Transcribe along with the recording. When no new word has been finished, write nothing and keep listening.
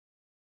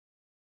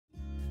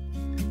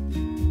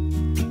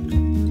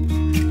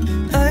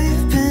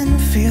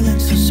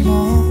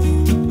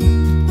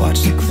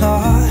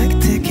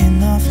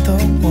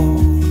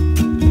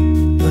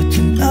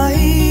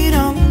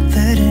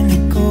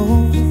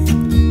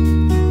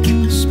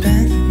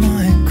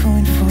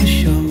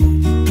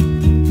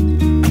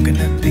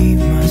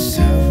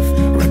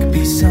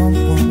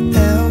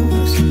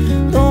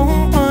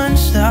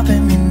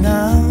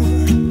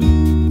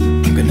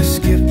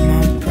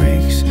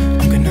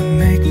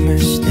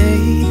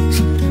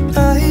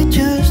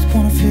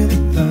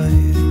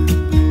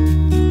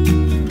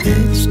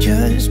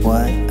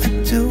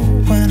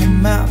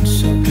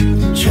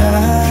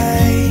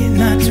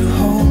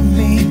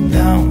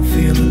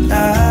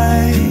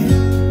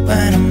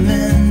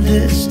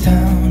this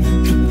town.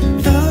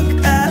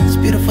 Look at these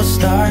beautiful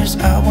stars.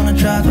 I wanna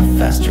drive a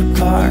faster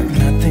car.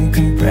 Nothing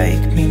can break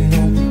me,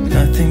 no,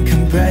 nothing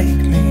can break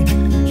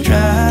me.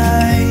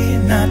 Try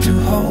not to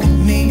hold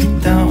me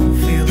down.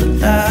 Feel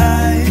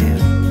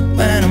alive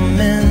when I'm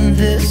in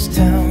this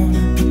town.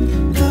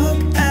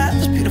 Look at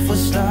these beautiful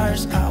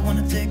stars. I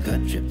wanna take a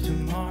trip to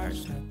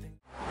Mars.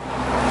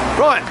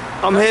 Right,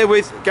 I'm here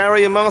with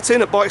Gary and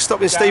Martin at Bike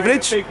Stop in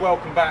Stevenage. Big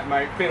welcome back,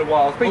 mate. It's been a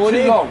while. It's been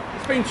too long.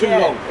 It's been too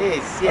long. It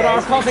is, yeah. And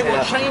I can't think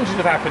what changes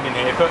have happened in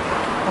here, but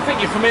I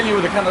think you're familiar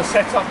with the kind of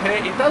setup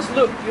here. It does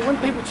look, when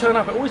people turn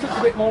up, it always looks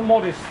a bit more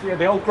modest. Yeah,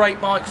 the old Great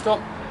Bike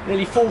Stop.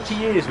 Nearly 40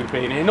 years we've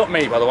been here. Not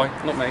me, by the way.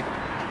 Not me.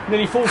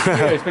 Nearly 40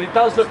 years, but it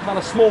does look kind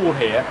of small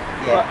here.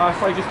 Yeah. But I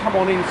say just come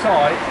on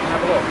inside and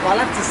have a look. Well,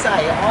 I have to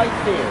say, I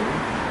feel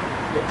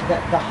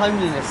that the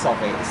homeliness of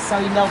it is so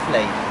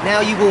lovely. Now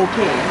you walk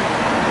in,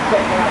 you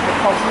get the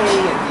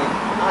coffee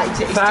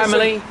and it's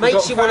family.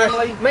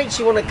 Just makes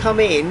you want to come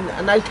in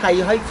and okay,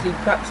 you hopefully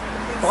perhaps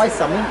buy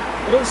something,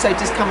 but also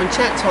just come and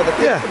chat to other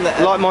people.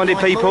 Yeah, like-minded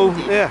people.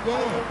 Yeah.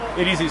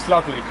 It is. It's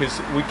lovely because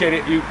we get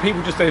it.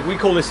 People just we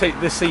call this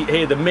seat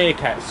here the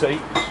meerkat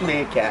seat.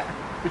 Meerkat.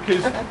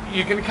 Because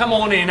you can come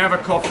on in, have a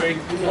coffee,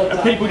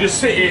 and people just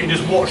sit here and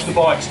just watch the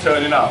bikes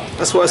turning up.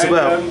 That's what it's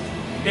about.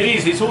 It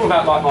is. It's all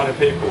about like-minded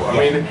people. I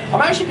mean,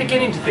 I'm actually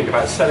beginning to think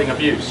about selling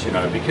abuse, you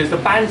know, because the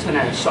banter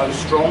now is so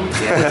strong. The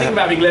thing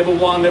about having level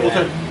 1, level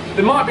 2.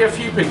 There might be a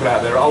few people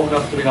out there old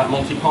enough to be like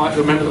Monty Python.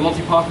 Remember the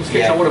Monty Python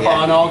sketch? I want to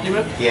buy an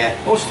argument.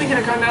 Yeah. I was thinking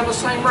of going down the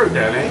same route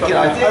down here. Good idea.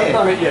 I haven't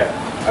done it yet.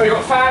 Oh, you've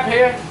got Fab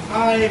here.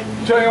 Hi.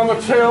 Johnny on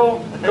the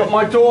till. You've got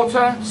my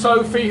daughter,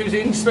 Sophie, who's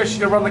in, especially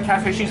to run the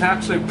cafe. She's an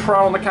absolute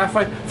pro on the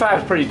cafe.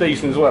 Fab's pretty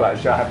decent as well,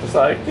 actually, I have to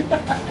say.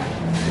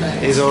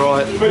 He's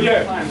alright. But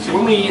yeah, so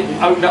when we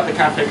opened up the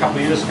cafe a couple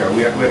of years ago,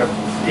 we had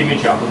an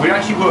image up. We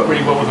actually worked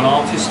really well with an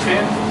artist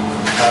here,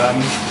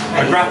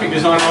 a graphic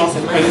designer.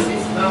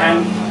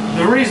 And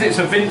the reason it's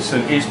a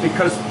Vincent is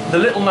because the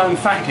little known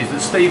fact is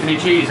that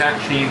Stevenage is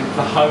actually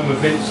the home of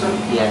Vincent.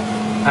 Yeah.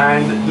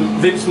 And the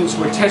Vincents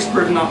were test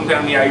driven up and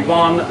down the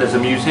A1. There's a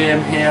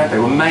museum here. They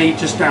were made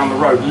just down the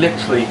road,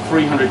 literally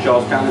 300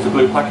 yards down. There's a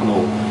blue plaque on the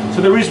wall.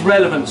 So there is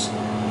relevance.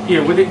 You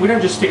know, we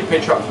don't just stick a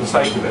picture up for the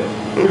sake of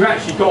it. We've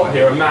actually got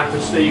here a map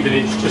of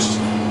Stevenage. Just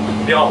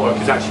the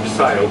artwork is actually for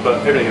sale,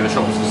 but everything in the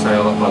shop is for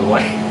sale, by the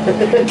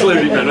way,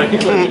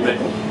 including me.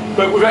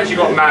 But we've actually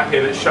got a map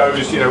here that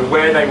shows, you know,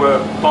 where they were,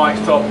 Bike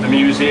Stop, the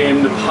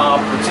museum, the pub,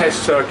 the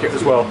test circuit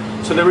as well.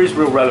 So there is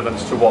real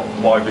relevance to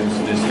why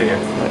Vincent is here.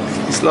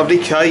 It's lovely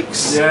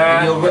cakes.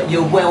 Yeah.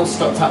 You're well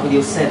stocked up with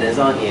your Sennas,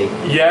 aren't you?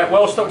 Yeah,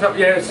 well stocked up.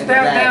 Yeah. So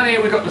down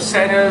here we've got the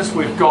Sennas.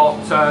 We've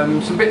got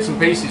some bits and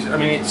pieces. I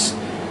mean, it's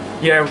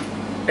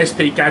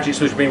SP gadgets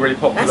which have been really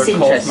popular. That's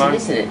interesting, Cosmo.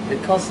 isn't it? The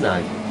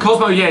Cosmo.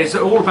 Cosmo, yeah, it's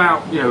all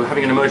about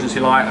having an emergency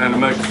light and an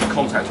emergency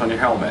contact on your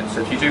helmet.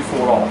 So if you do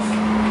fall off.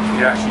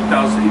 It actually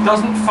does. It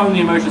doesn't phone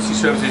the emergency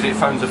services. It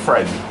phones a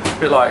friend. A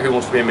bit like Who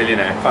Wants to Be a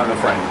Millionaire? Phone a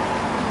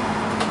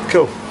friend.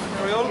 Cool.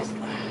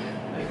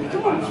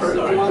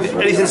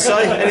 Anything to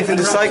say? Anything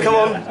to say? Come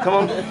on, come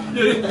on.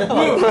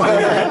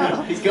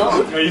 He's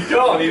gone. He's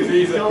gone.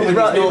 He's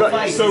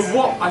right. So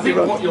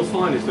what you'll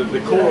find is that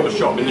the core of the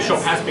shop, and the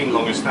shop has been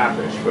long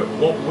established, but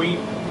what we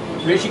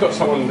actually got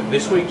someone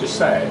this week just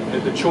said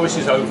that the choice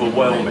is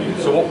overwhelming.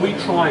 So what we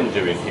try and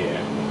do in here,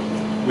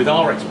 with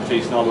our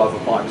expertise and our love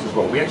of bikes as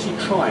well, we actually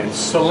try and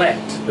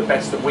select the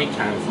best that we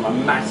can from a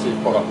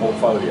massive product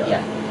portfolio.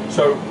 Yeah.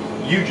 So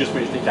you just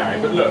mentioned it,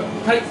 Gary, but look,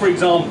 take for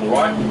example,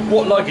 right,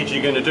 what luggage are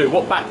you going to do?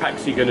 What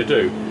backpacks are you going to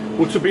do?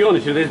 Well, to be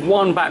honest, if there's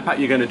one backpack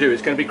you're going to do,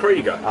 it's going to be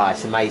Krieger. Oh,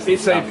 it's amazing.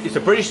 It's a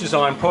British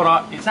design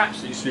product. It's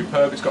absolutely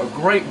superb. It's got a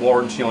great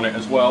warranty on it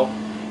as well.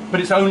 But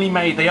it's only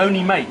made, they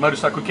only make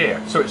motorcycle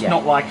gear, so it's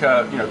not like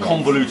a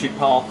convoluted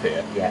path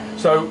here. Yeah.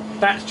 So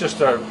that's just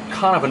a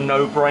kind of a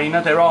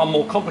no-brainer. There are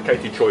more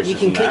complicated choices. You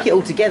can click it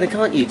all together,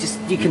 can't you?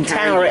 You can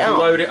tower it up.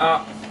 Load it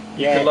up.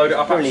 You can load it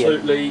up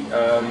absolutely.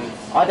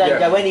 I don't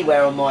go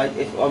anywhere on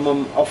if I'm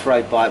on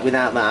off-road bike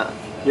without that.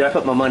 Yeah.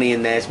 Put my money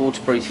in there. It's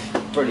waterproof.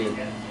 Brilliant.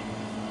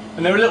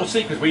 And there are little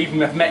secrets. We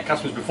even have met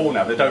customers before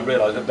now that don't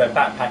realise that their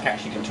backpack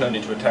actually can turn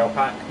into a tail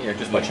pack,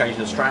 just by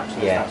changing the straps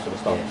and that sort of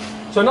stuff.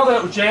 Yeah. So another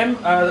little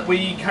gem that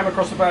we came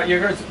across about a year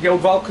ago is the old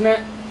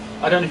Vulcanet.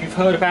 I don't know if you've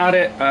heard about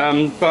it,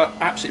 but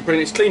absolutely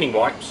brilliant. It's cleaning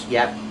wipes.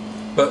 Yeah.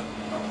 But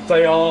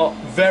they are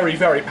very,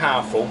 very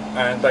powerful,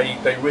 and they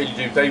really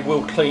do. They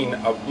will clean,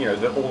 all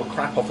the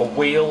crap off a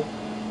wheel.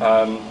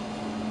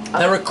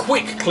 They're a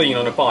quick clean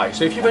on a bike.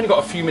 So if you've only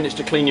got a few minutes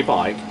to clean your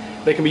bike,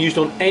 they can be used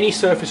on any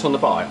surface on the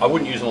bike. I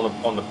wouldn't use them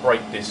on the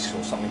brake discs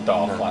or something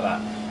daft like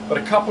that. But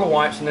a couple of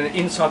wipes, and then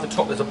inside the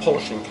top there's a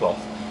polishing cloth.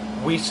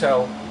 We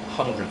sell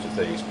hundreds of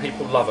these.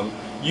 People love them.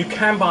 You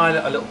can buy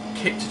a little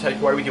kit to take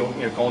away with you,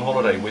 go on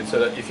holiday with, so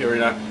that if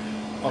you're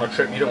on a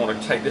trip you don't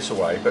want to take this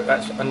away. But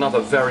that's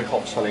another very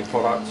hot selling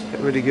product.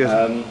 Really good.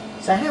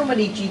 So how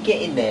many do you get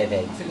in there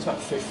then? I think it's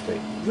about 50.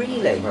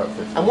 Really? About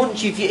 50.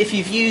 And if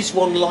you've used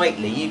one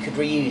lightly, you could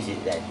reuse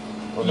it then?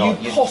 Or You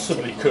not?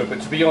 possibly could,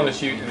 but to be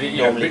honest,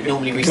 Normally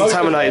we most of-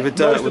 contaminated with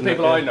dirt, Most of the wouldn't it?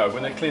 people I know,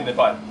 when they clean their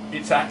bike,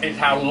 it's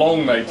how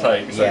long they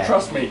take. So Yeah.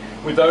 trust me,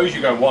 with those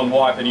you go one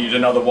wipe, then you use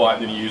another wipe,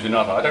 then you use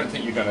another. I don't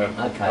think you're going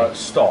to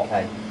stop.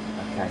 Okay.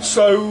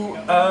 So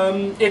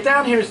yeah,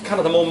 down here is kind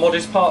of the more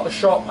modest part of the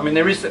shop. I mean,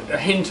 there is a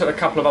hint at a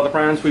couple of other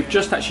brands. We've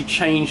just actually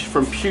changed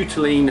from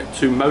Puteline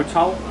to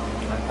Motul.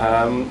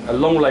 A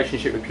long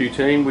relationship with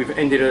Puteline. We've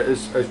ended it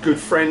as good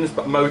friends,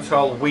 but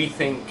Motul we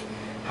think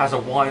has a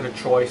wider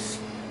choice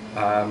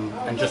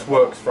and just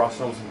works for us.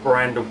 And also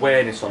brand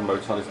awareness on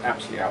Motul is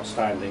absolutely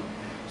outstanding.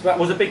 So that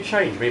was a big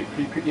change.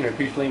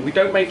 Puteline. We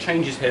don't make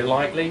changes here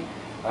lightly.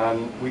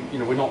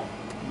 We're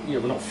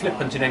not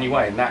flippant in any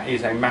way, and that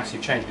is a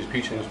massive change because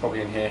Puteline was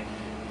probably in here,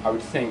 I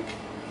would think,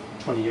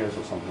 20 years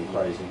or something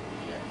crazy.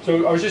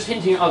 So I was just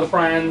hinting at other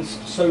brands.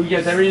 So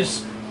yeah,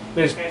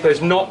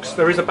 there's Knox.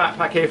 There is a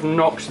backpack here from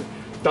Knox.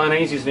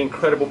 Dainese is an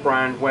incredible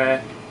brand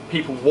where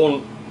people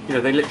want,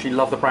 they literally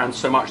love the brand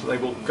so much that they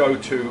will go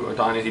to a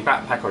Dainese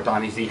backpack or a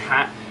Dainese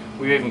hat.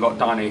 We've even got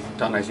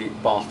Dainese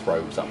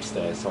bathrobes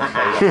upstairs, so I'll show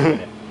you that in a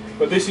minute.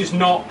 But this is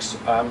Knox,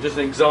 just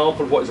an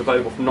example of what is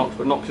available from Knox.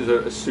 But Knox is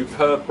a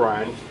superb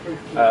brand.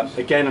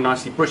 Again, a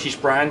nicely British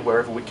brand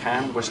wherever we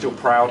can. We're still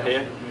proud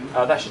here.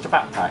 That's just a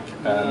backpack,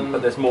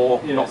 but there's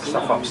more Knox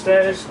stuff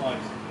upstairs.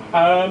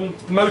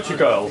 Motor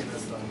Girl.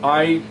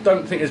 I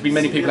don't think there's been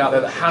many people out there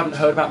that haven't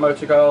heard about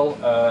Motor Girl.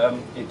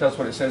 It does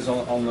what it says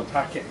on the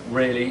packet,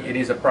 really. It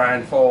is a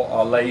brand for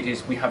our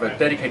ladies. We have a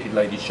dedicated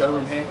ladies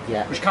showroom here,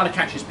 which kind of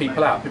catches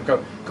people out. People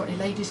go, got any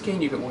ladies gear?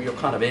 And you go, well, you're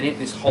kind of in it.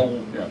 This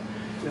whole,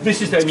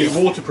 This is their new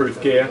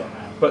waterproof gear,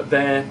 but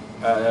their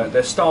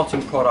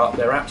starting product,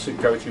 their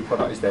absolute go-to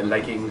product is their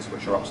leggings,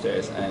 which are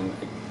upstairs. And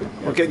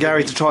We'll get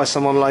Gary to try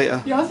some on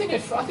later. yeah, I think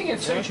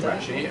it suits him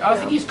actually. I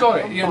think he's got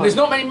it. There's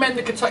not many men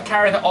that could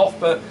carry that off,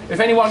 but if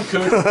anyone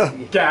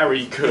could,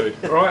 Gary could.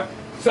 All right.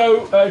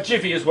 So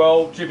Jivvy as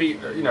well.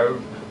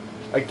 Jivvy,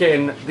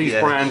 again, these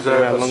brands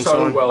are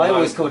so well known. I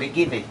always called it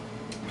Givvy.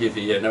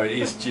 Jivvy, yeah, no, it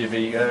is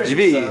Jivvy.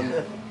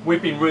 Jivvy.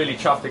 We've been really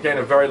chuffed. Again,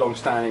 a very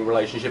long-standing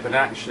relationship, and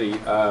actually,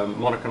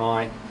 Monica and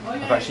I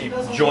have actually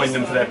joined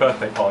them for their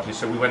birthday party.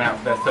 So we went out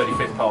for their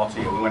 35th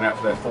party, and we went out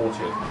for their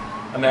 40th.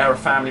 And they're a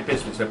family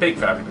business. They're a big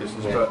family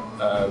business, but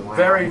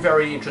very,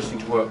 very interesting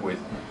to work with.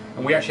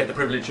 And we actually had the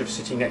privilege of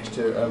sitting next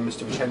to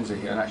Mr. Vicenza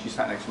here, and actually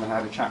sat next to him and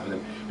had a chat with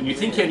him. And you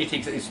think he only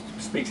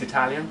speaks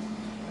Italian,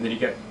 and then you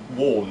get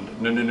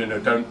warned. No,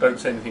 don't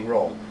say anything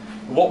wrong.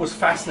 But what was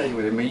fascinating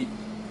with him,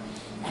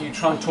 you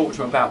try and talk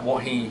to him about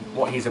what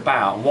he's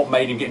about and what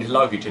made him get into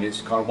luggage, and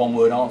it's kind of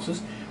one-word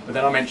answers. But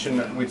then I mentioned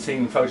that we'd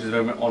seen photos of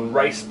him on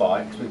race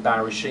bikes with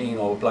Barry Sheen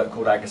or a bloke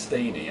called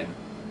Agostini, and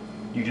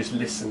you just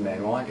listen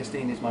then. Well,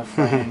 Agostini is my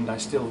friend. I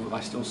still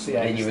see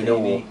Agostini. And you're in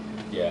awe.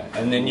 Yeah,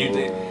 and then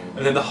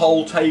and then the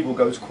whole table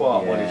goes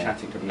quiet while you're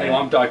chatting to him. Anyway,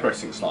 I'm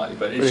digressing slightly,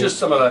 but it's just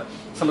some of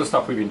the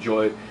stuff we've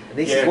enjoyed. And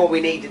this is what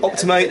we need.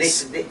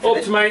 Optimates.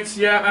 Optimates,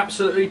 yeah,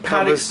 absolutely.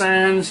 Paddock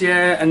stands,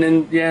 yeah, and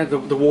then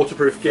the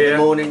waterproof gear.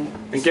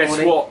 And guess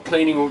what?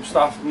 Cleaning all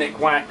stuff, Nick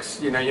Wax.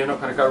 You're not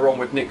going to go wrong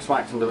with Nick's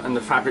Wax and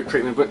the fabric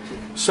treatment. But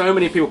so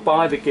many people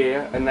buy the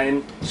gear and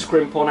then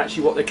scrimp on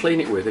actually what they clean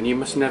it with, and you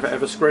must never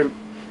ever scrimp.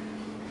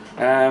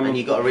 And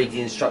you've got to read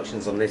the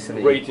instructions on this.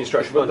 Read the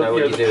instructions, but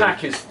the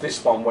pack is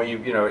this one where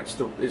it's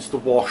the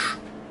wash.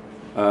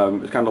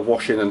 It's kind of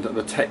washing and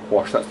the tech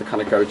wash. That's the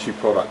kind of go-to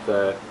product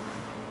there.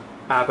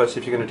 Abbas,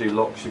 if you're going to do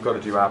locks, you've got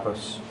to do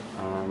Abbas.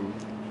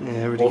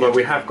 Although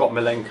we have got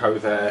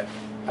Milenko there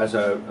as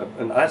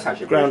and that's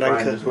actually a ground brand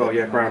anchor as well.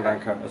 Yeah, ground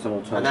anchor as an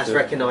alternative. And that's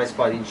recognised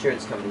by the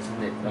insurance companies,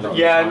 isn't it?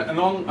 Yeah,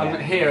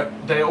 and here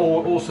they'll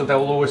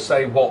always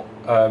say what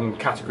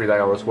category they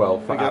are as well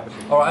for Abbas.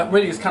 All right,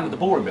 really, it's kind of the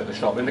boring bit of the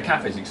shop. And the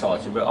cafe's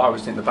exciting, but I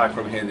always think the back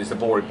room here is the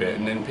boring bit,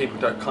 and then people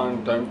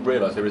don't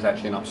realise there is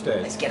actually an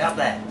upstairs. Let's get up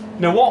there.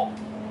 Now what?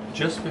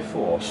 Just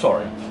before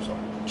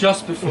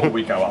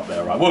we go up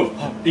there, right?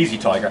 Whoa, easy,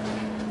 Tiger.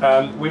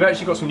 We've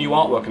actually got some new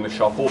artwork in the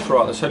shop all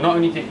throughout this. So not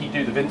only did he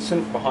do the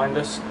Vincent behind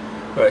us,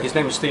 but his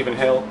name is Stephen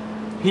Hill.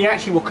 He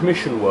actually will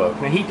commission work.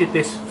 Now he did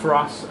this for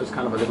us as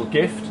kind of a little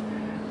gift,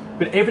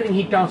 but everything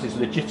he does is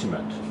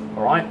legitimate,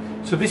 all right?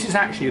 So this is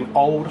actually an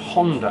old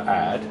Honda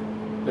ad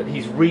that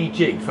he's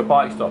rejigged for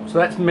Bike Stop. So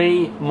that's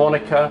me,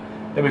 Monica,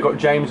 then we've got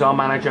James, our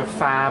manager,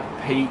 Fab,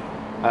 Pete,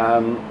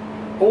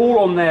 all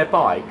on their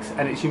bikes,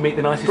 and it's you meet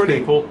the nicest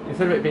people.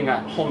 Instead of it being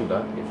at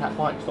Honda, it's at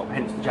Bike Stop,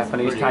 hence the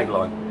Japanese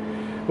tagline.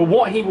 But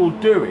what he will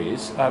do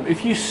is,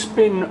 if you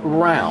spin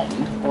round,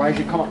 or as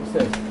you come up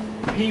the stairs,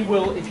 he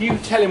will, if you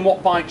tell him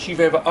what bikes you've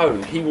ever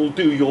owned, he will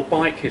do your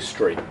bike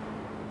history.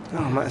 Oh,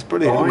 man, that's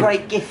brilliant. What a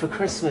great gift for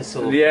Christmas.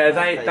 Or yeah,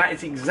 that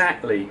is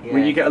exactly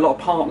when you get a lot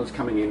of partners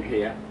coming in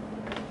here.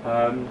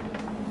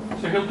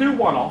 So he'll do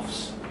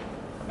one-offs,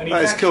 and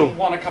he's actually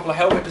won a couple of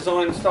helmet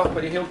design and stuff,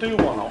 but he'll do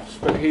one-offs.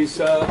 But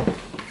he's, I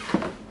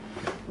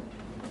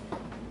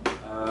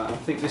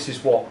think this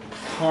is what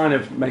kind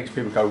of makes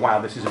people go, wow,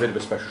 this is a bit of a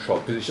special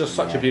shop, because it's just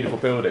such a beautiful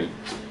building.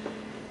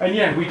 And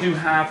yeah, we do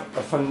have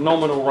a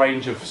phenomenal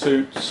range of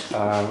suits.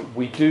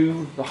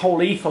 The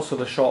whole ethos of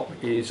the shop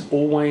is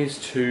always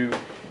to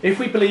If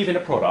we believe in a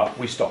product,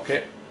 we stock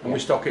it, and we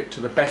stock it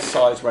to the best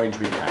size range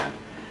we can.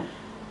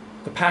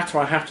 The patter,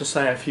 I have to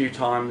say a few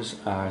times,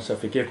 so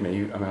forgive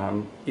me,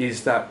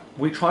 is that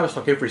we try to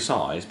stock every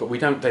size, but we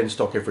don't then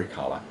stock every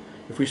colour.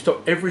 If we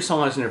stock every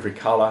size and every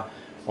colour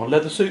on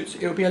leather suits,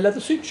 it would be a leather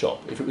suit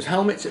shop. If it was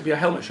helmets, it would be a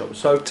helmet shop.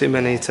 So too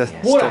many to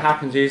what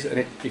happens is,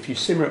 and if you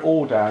simmer it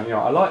all down, you know,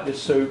 I like this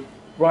suit,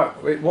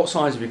 right, what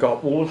size have you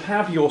got? Well, we'll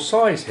have your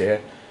size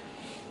here.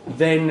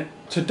 Then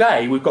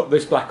today we've got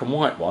this black and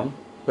white one,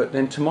 but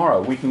then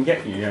tomorrow we can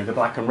get you, you know, the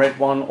black and red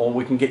one, or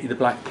we can get you the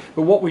black.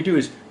 But what we do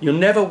is, you'll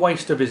never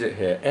waste a visit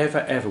here,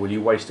 ever will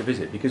you waste a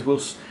visit, because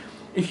we'll,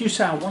 if you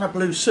say I want a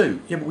blue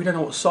suit, yeah, but we don't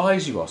know what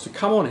size you are, so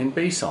come on in,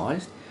 be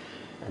sized.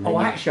 Oh,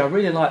 actually, I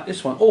really like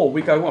this one. Or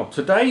we go, well,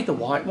 today the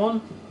white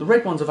one, the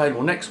red one's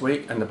available next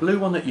week, and the blue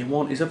one that you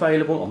want is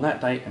available on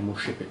that date, and we'll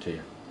ship it to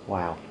you.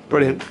 Wow.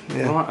 Brilliant.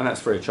 Yeah. All right, and that's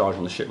free of charge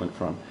on the shipment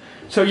front.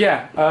 So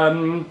yeah,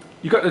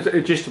 you got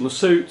the gist on the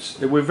suits.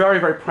 We're very,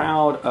 very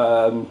proud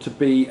to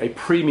be a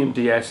premium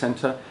DR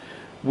centre.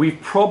 We're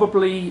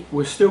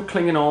still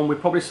clinging on.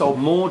 We've probably sold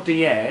more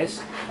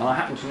DRs, and I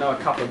happen to know a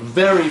couple of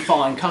very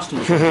fine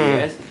customers from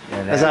DRs.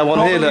 There's that one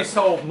here, Probably look.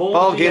 sold more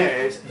Bargain.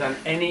 DRs than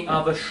any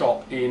other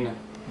shop in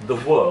the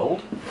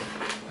world.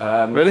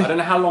 Really? I don't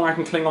know how long I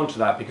can cling on to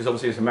that, because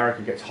obviously as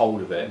America gets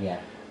hold of it. Yeah.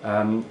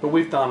 But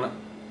we've done,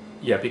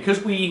 yeah,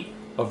 because we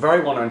are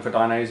very well known for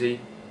Dainese,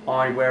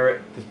 I wear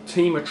it, the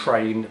team are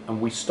trained, and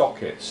we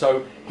stock it.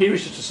 So here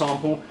is just a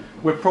sample.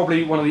 We're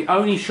probably one of the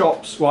only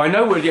shops, well, I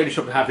know we're the only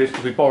shop to have this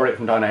because we borrow it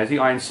from Dainese.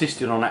 I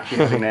insisted on actually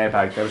having an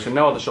airbag there, so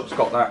no other shop's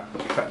got that.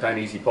 In fact,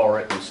 Dainese borrow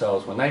it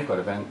themselves when they've got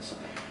events.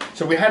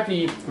 So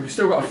we've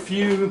still got a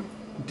few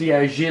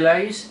DA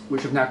gilets,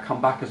 which have now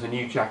come back as a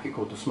new jacket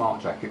called the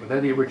Smart Jacket, but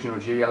they're the original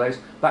gilets.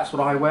 That's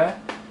what I wear.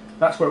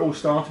 That's where it all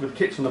started, with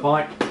kits on the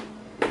bike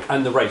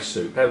and the race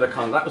suit. That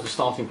was the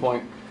starting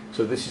point.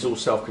 So this is all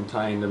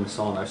self-contained, the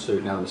Misano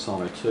suit, now the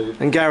Misano 2.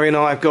 And Gary and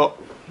I have got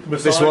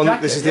this Misano one.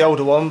 jacket, This is the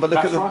older one, but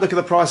look That's at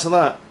the price of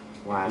that.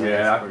 Wow,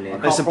 Yeah, that's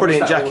brilliant. It's a Can't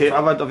brilliant promise that all the jacket.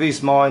 time. I've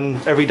used mine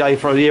every day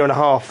for a year and a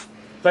half.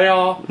 They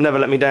are. Never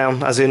let me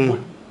down. As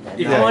in,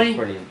 If No, I it's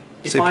brilliant.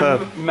 If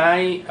Superb. I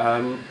may,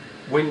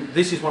 when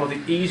this is one of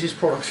the easiest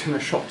products in the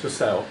shop to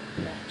sell.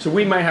 So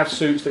we may have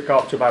suits that go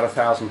up to about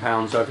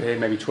 £1,000 over here,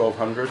 maybe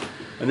 1,200,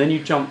 and then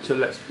you jump to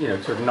to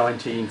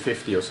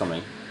 1950 or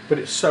something. But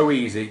it's so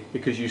easy,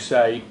 because you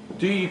say,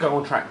 do you go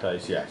on track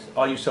days? Yes.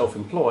 Are you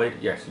self-employed?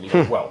 Yes. And you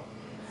go, well,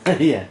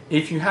 Yeah.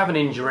 if you have an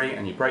injury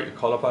and you break your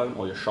collarbone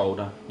or your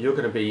shoulder, you're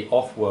going to be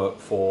off work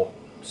for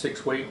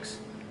 6 weeks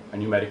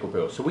and your medical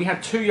bills. So we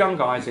had 2 young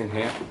guys in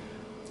here,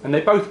 and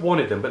they both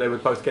wanted them, but they were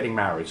both getting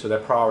married, so their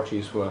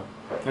priorities were,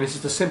 and this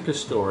is the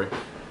simplest story.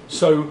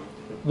 So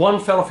one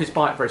fell off his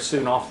bike very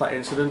soon after that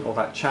incident, or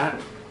that chat,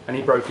 and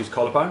he broke his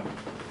collarbone.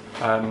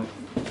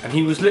 And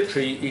he was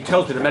literally, he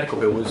tells me the medical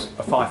bill was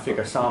a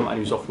 5-figure sum, and he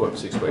was off work for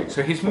 6 weeks.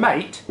 So his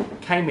mate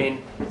came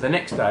in the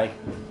next day,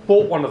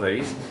 bought one of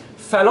these,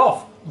 fell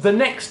off the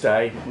next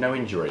day, no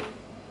injury.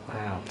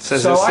 Wow. So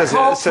I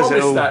can't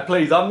promise that,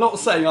 please. I'm not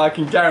saying I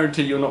can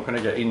guarantee you're not going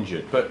to get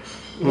injured, but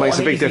It makes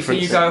a big so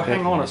difference. you go,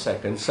 hang on a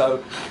second.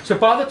 So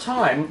by the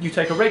time you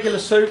take a regular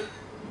suit,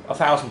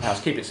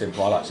 £1,000, keep it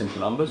simple, I like simple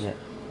numbers. Yeah.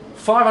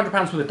 £500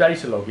 worth of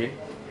data login,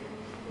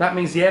 that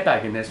means the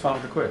airbag in there's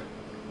 500 quid.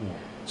 Yeah.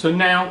 So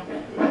now,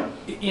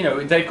 you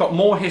know, they've got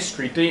more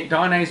history.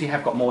 Dainese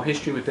have got more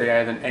history with the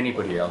air than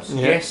anybody else.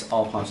 Yeah. Yes,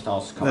 Alpine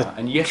Styles has come out,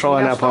 and yes,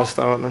 trying we have Alpine stuff-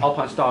 Style, aren't they?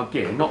 Alpine Style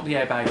gear, not the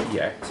airbag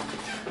yet.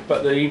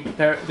 But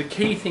the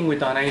key thing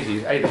with Dainese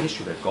is the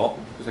history they've got,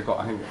 because they've got,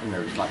 I think, you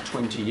know, like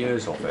 20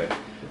 years of it,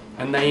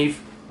 and they've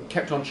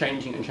kept on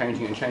changing and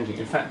changing and changing.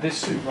 In fact, this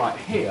suit right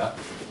here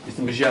is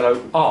the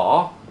Mugello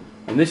R,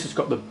 and this has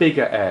got the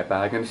bigger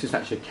airbag, and this is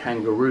actually a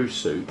kangaroo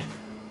suit,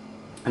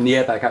 and the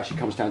airbag actually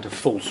comes down to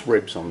false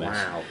ribs on this.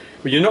 Wow.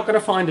 But you're not going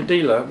to find a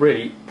dealer,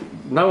 really.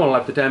 No one will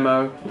have the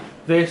demo.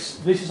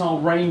 This is our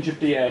range of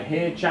DR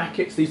here.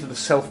 Jackets, these are the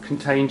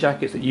self-contained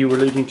jackets that you were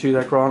alluding to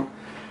there, Grant.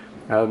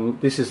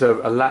 This is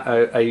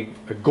a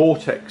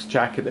Gore-Tex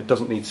jacket that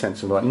doesn't need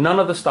sensors on the bike. None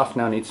of the stuff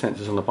now needs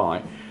sensors on the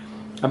bike.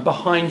 And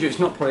behind you, it's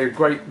not probably a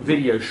great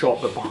video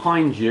shot, but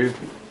behind you,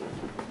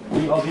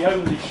 we are the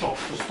only shop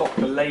to stock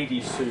the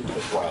ladies' suit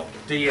as well.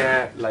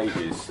 DR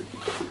ladies.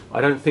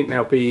 I don't think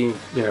there'll be,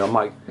 you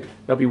know,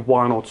 there'll be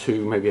 1 or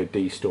 2, maybe a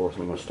D store or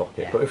something will stock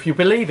it. But if you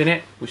believe in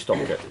it, we stock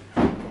it.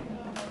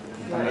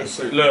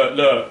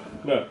 Look.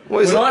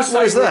 What is when that? I say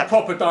What is we're a that?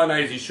 proper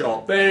Dainese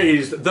shop, there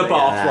is the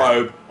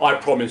bathrobe I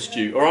promised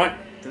you, alright?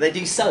 Do they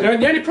do soap?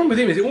 The only problem with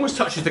him is it almost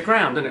touches the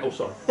ground, doesn't it? Oh,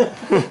 sorry.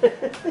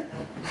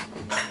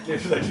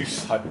 Yes, they do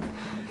soap.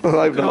 I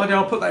hope Good not. idea,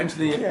 I'll put that into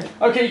the...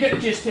 Okay, you get the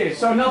gist here.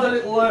 So another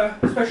little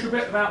special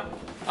bit about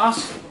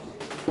us.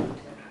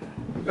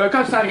 Go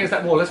stand against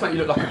that wall, let's make you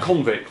look like a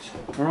convict.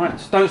 Alright,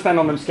 so don't stand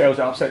on them scales,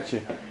 that upsets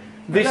you.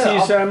 This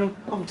is... I'm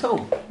tall.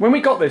 When we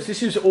got this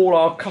is all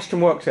our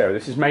custom works area.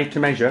 This is made to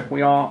measure.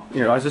 We are,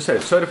 you know, as I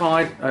said,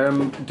 certified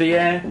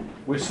DR.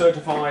 We're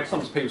certified,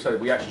 some people say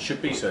we actually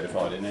should be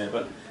certified in here,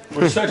 but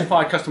we're a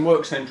certified custom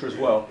work centre as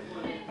well.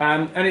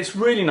 And it's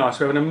really nice.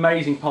 We have an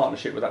amazing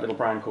partnership with that little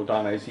brand called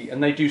Dainese,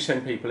 and they do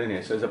send people in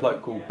here. So there's a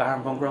bloke called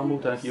Baron von Grumble,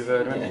 don't know if you've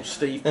heard of him, or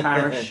Steve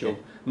Parrish, or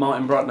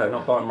Martin Brunt. No,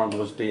 not Martin Brunt,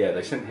 was Dia.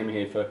 They sent him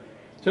here for.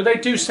 So they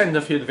do send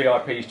a few of the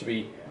VIPs to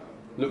be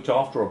looked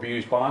after or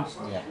abused by us.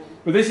 Yeah.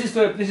 But this is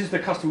the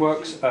Custom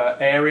Works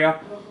area.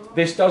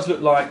 This does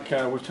look like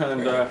we've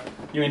turned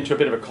you into a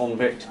bit of a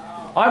convict.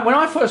 When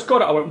I first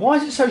got it, I went, why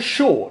is it so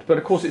short? But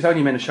of course, it's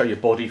only meant to show your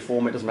body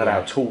form. It doesn't matter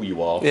how tall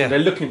you are. Yeah. So they're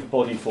looking for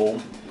body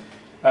form.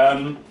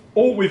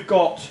 All we've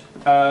got,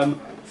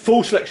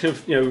 full selection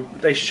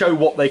of, they show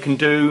what they can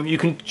do. You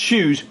can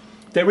choose.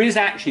 There is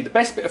actually the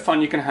best bit of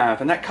fun you can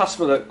have, and that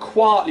customer that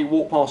quietly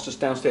walked past us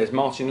downstairs,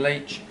 Martin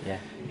Leach,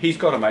 he's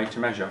got a made to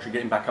measure. I should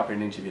get him back up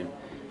and interview him.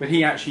 But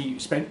he actually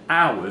spent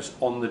hours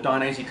on the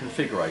Dainese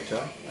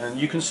configurator, and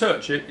you can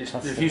search it.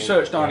 If you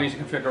search Dainese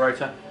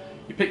configurator,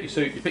 you pick your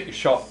suit, you pick your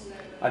shot,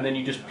 and then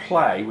you just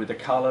play with the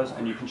colours,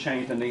 and you can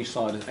change the knee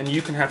sliders, and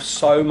you can have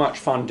so much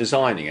fun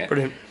designing it.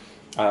 Brilliant.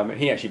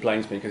 He actually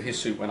blames me because his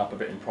suit went up a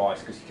bit in price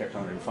because he kept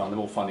on having fun. The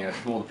more fun he had,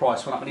 the more the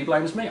price went up, and he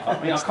blames me.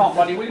 I mean, I can't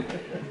bloody win.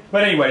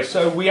 But anyway,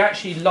 so we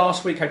actually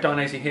last week had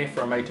Dainese here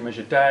for a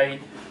made-to-measure day.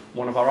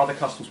 One of our other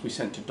customers we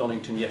sent to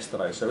Donington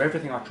yesterday. So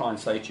everything I try and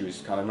say to you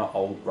is kind of not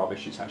old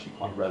rubbish. It's actually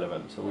quite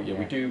relevant. So we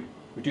do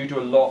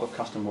a lot of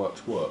Custom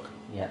Works work.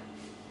 Yeah.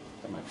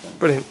 That makes sense.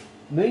 Brilliant.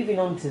 Moving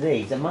on to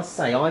these, I must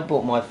say I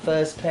bought my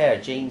first pair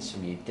of jeans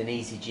from you,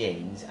 Dainese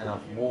jeans, and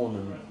I've worn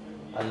them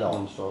a lot.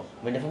 Non-stop.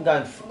 I mean, if I'm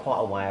going for quite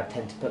a way, I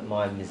tend to put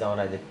my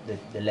Mizzano,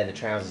 the leather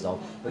trousers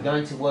on. But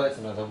going to work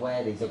sometimes I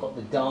wear these. I've got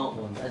the dark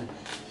ones,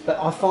 but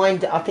I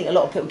think a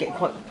lot of people get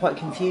quite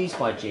confused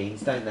by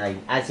jeans, don't they?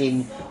 As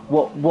in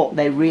what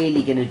they're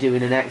really going to do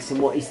in an accent.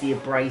 What is the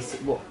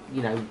abrasive?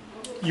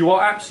 You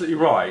are absolutely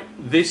right.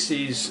 This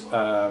is.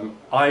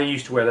 I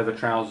used to wear leather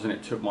trousers, and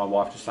it took my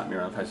wife to slap me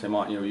around the face and say,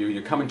 "Mark,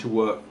 you're coming to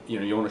work.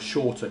 You're on a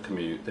shorter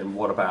commute. Then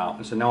what about?"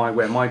 And so now I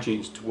wear my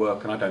jeans to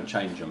work, and I don't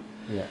change them.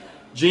 Yeah.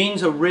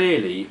 Jeans are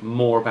really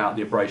more about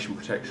the abrasion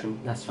protection.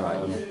 That's right.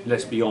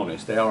 Let's be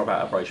honest, they are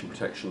about abrasion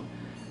protection.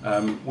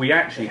 We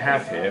actually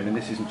have here, I mean,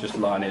 this isn't just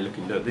lying here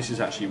looking dirt, this is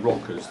actually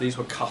rockers. These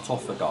were cut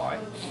off a guy.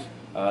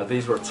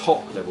 These are a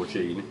top level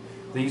jean.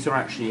 These are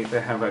actually, they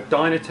have a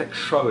Dynatech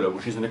shoulder,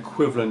 which is an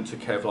equivalent to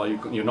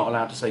Kevlar. You're not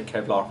allowed to say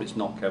Kevlar if it's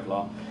not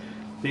Kevlar.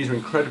 These are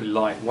incredibly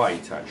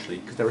lightweight actually,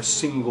 because they're a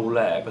single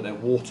layer, but they're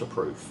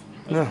waterproof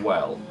as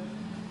well.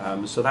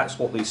 So that's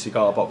what these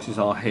cigar boxes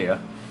are here.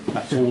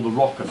 That's all the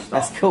rocker stuff.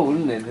 That's cool,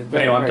 isn't it?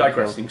 But anyway, I'm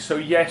digressing. So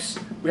yes,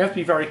 we have to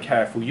be very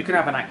careful. You can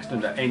have an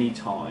accident at any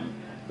time,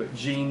 but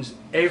jeans,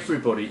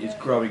 everybody is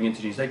growing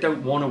into jeans. They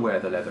don't want to wear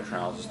the leather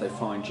trousers. They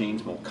find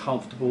jeans more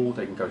comfortable.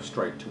 They can go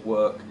straight to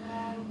work.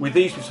 With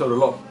these, we've sold a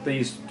lot of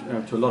these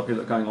to a lot of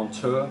people that are going on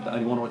tour that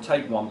only want to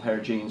take one pair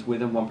of jeans with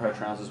them, one pair of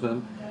trousers with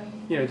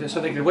them.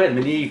 So they can wear them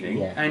in the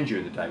evening and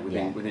during the day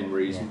within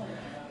reason. Yeah.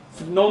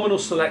 Phenomenal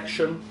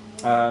selection.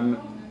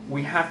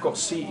 We have got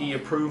CE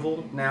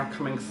approval now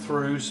coming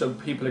through, so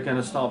people are going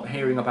to start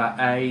hearing about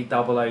A,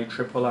 AA,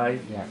 AAA.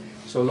 Yeah.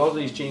 So a lot of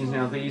these jeans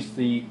now, these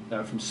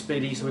from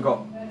Spiddy. So we've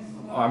got,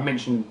 I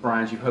mentioned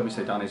brands, you've heard me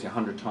say Dainese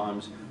 100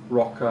 times.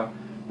 Rocker,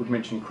 we've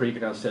mentioned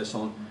Krieger downstairs.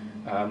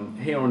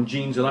 Here on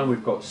jeans alone,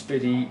 we've got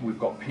Spiddy, we've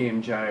got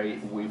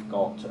PMJ, we've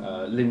got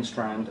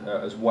Lindstrand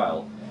as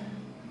well.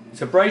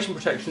 It's abrasion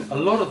protection. A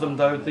lot of them,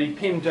 though, the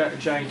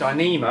PMJ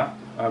Dyneema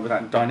with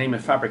that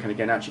Dyneema fabric, and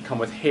again, actually come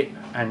with hip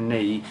and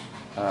knee.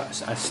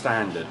 As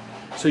standard,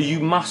 so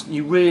you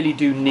really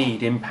do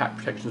need impact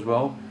protection as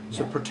well.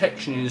 So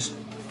protection is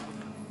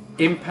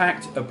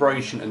impact,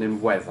 abrasion, and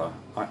then weather.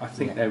 I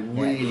think they're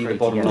really the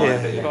bottom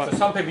line. So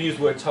some people use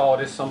the word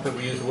TARDIS, some people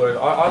use the word.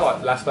 I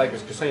like Las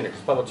Vegas Casino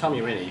because by the time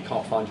you're in it, you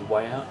can't find your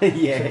way out.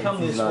 So come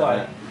this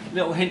way.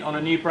 Little hint on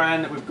a new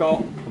brand that we've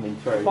got coming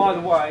through. By the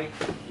way,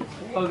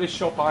 this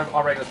shop, I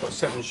reckon, has got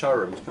 7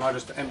 showrooms. Can I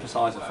just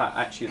emphasise the fact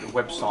actually the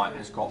website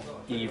has got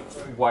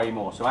way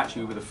more. So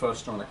actually we were the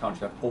first store in the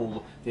country to have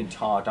all the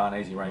entire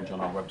Dainese range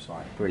on our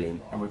website.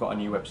 Brilliant. And we've got a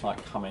new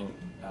website coming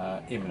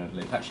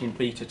imminently. It's actually in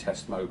beta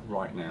test mode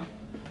right now.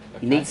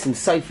 Okay. You need some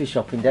sofa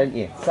shopping, don't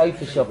you?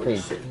 Sofa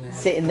shopping.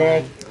 Sitting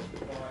there.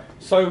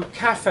 So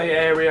cafe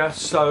area.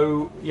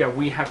 So yeah,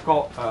 we have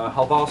got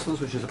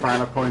Halvarsons, which is a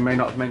brand I probably may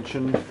not have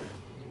mentioned.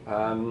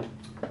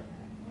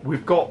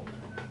 We've got.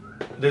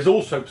 There's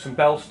also some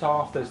Bell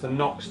stuff, there's the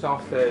Knock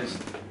stuff, there's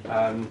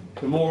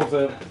the more of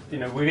the,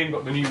 we've even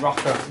got the new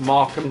Rucker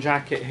Markham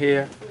jacket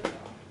here.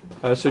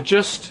 So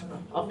just...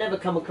 I've never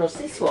come across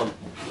this one.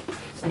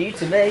 It's new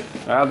to me.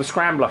 The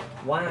Scrambler.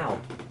 Wow.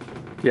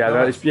 Yeah,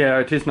 nice.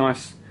 It is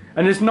nice.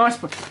 And it's nice,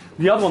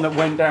 the other one that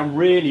went down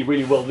really,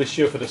 really well this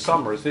year for the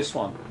summer is this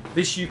one.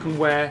 This you can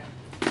wear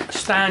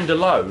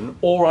standalone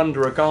or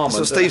under a garment.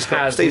 So Steve's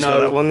got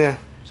that one, yeah.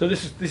 So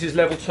this is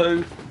level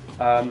 2.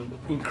 I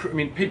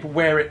mean, people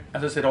wear it,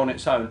 as I said, on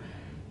its own.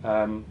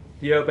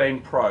 The Urbane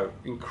Pro,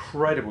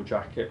 incredible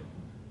jacket,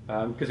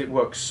 because it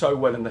works so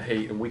well in the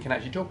heat, and we can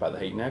actually talk about the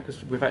heat now,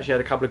 because we've actually had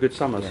a couple of good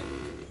summers.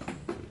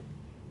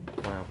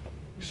 Yeah. Wow.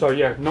 So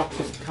yeah, Knox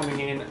is coming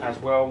in as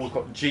well. We've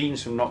got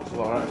jeans from Knox. So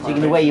you're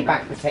going to wear your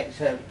back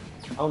protector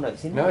Oh no,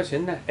 it's in there. No, it's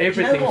in there. Do you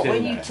Everything's know what? in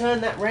When there. you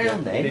turn that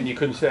round Then you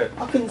couldn't see it.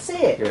 I couldn't see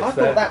it. Yeah, it's I thought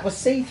there. that was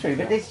see-through,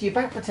 but this your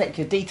back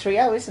protector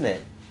D3O, isn't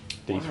it?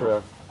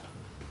 D3O.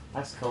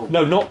 That's cool.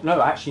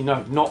 No, actually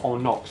no, not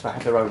on Knox. They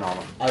have their own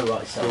armour. Oh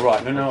right, sorry. You're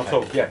right. No, at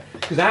all. Yeah,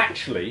 because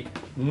actually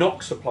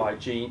Knox supply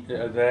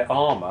their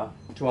armour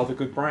to other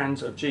good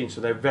brands of jeans, so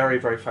they're very,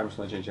 very famous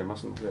on their jeans. You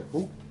mustn't.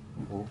 Ooh,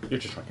 you're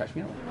just trying to catch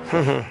me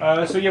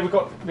up. So yeah, we've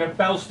got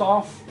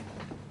Belstaff.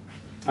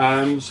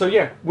 So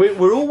yeah, we're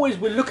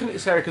looking at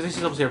this area because this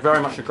is obviously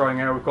very much a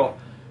growing area. We've got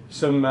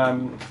some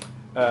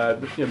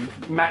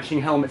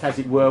matching helmets, as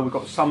it were. We've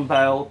got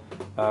Sunbell.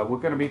 We're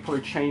going to be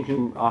probably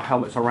changing our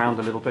helmets around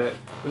a little bit.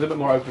 A little bit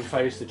more open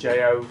face, the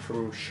JO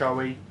from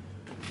Shoei,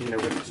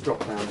 with its drop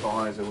down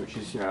visor, which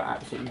is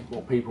absolutely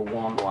what people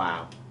want.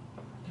 Wow.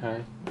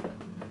 Okay.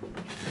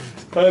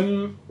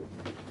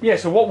 Yeah,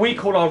 so what we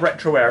call our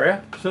retro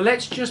area. So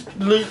let's just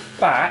loop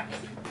back.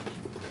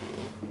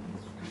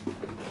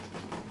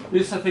 I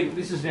think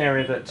this is an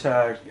area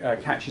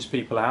that catches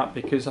people out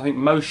because I think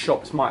most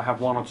shops might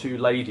have one or two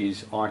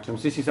ladies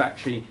items. This is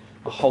actually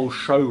a whole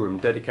showroom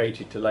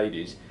dedicated to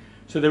ladies.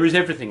 So there is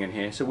everything in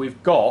here. So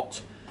we've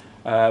got,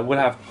 we'll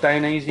have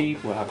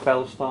Dainese, we'll have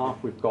Belstaff,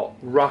 we've got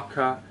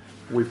Rucker,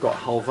 we've got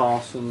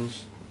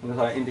Halvarsons, and as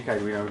I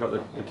indicated, we've got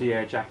the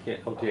DR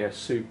jacket or DR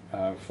suit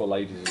for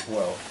ladies as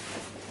well.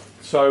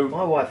 So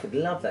My wife would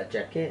love that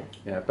jacket.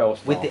 yeah,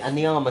 Belstaff. With and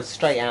the armour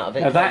straight out of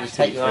it. Now that's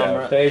you take your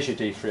armour D3O. up. There's your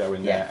D3O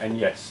in there, and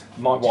yes,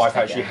 my wife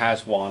take actually it.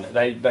 has one.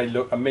 They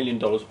look $1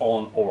 million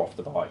on or off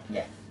the bike.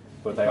 Yeah.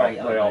 But they Great,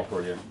 are aren't they?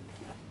 brilliant.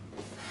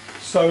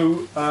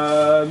 So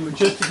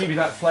just to give you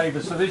that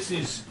flavour, so this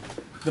is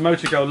the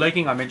Motor Girl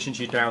legging I mentioned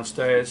to you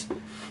downstairs.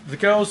 The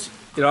girls,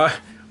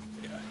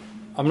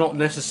 I'm not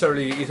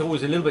necessarily. It's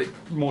always a little bit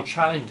more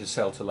challenging to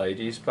sell to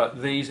ladies,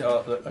 but these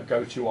are a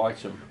go-to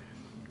item,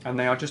 and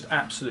they are just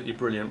absolutely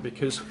brilliant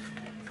because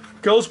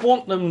girls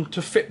want them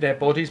to fit their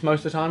bodies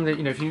most of the time.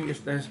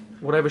 If there's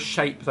whatever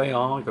shape they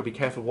are, you've got to be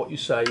careful what you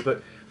say.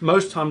 But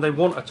most of the time they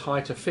want a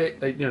tighter fit.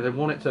 They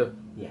want it to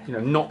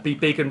not be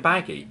big and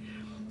baggy.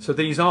 So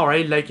these are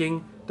a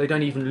legging. They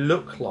don't even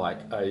look like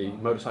a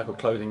motorcycle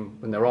clothing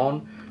when they're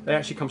on. They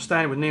actually come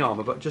standard with knee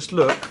armour. But just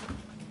look,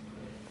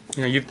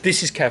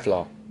 this is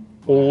Kevlar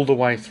all the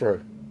way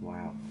through.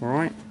 Wow. All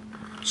right.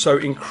 So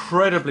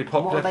incredibly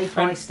popular. What are they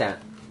priced at?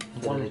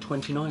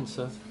 129,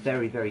 sir.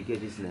 Very, very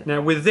good, isn't it? Now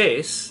with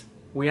this,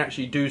 we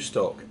actually do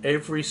stock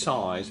every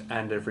size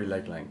and every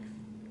leg length.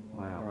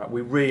 Wow. All right,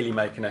 we really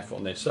make an effort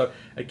on this. So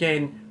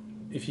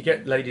again, if you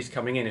get ladies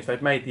coming in, if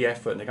they've made the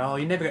effort and they go, oh,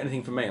 you never get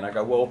anything from me, and I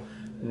go, well,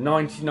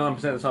 99%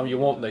 of the time you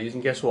want these,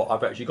 and guess what?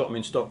 I've actually got them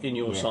in stock in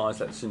your size.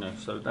 That's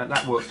so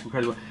that works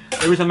incredibly well.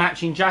 There is a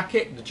matching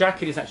jacket. The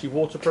jacket is actually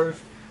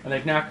waterproof, and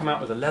they've now come out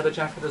with a leather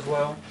jacket as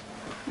well.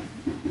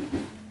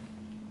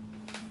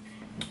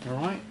 All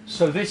right.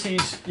 So this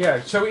is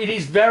So it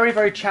is very,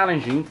 very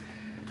challenging.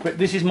 But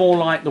this is more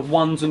like the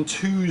ones and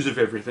twos of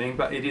everything,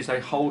 but it is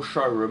a whole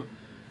showroom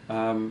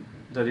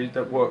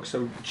that works.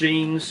 So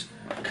jeans,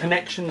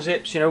 connection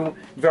zips,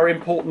 very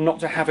important not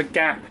to have a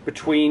gap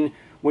between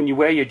when you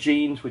wear your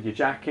jeans with your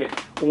jacket.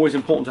 Always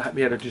important to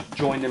be able to just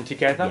join them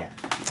together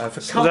for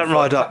comfort that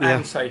ride up,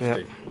 and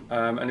safety.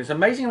 And it's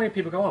amazing how many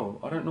people go, oh,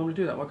 I don't normally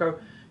do that. Well, I go,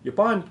 you're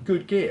buying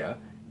good gear.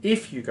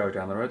 If you go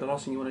down the road, the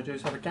last thing you want to do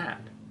is have a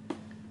gap.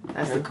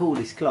 That's the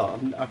coolest clock.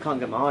 I can't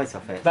get my eyes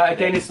off it. That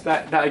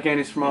again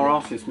is from our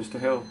artist, Mr.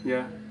 Hill.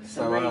 Yeah. It's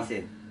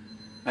amazing.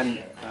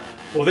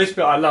 Well, this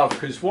bit I love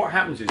because what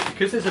happens is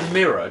because there's a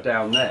mirror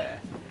down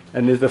there,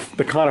 and there's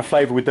the kind of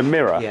flavour with the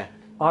mirror. Yeah.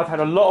 I've had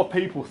a lot of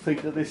people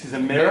think that this is a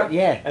mirror.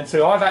 Yeah. And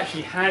so I've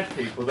actually had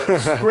people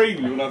that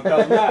scream when I've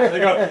done that. They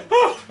go,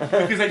 oh,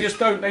 because they just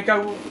don't. They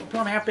go, well,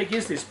 blimey, how big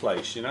is this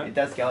place? It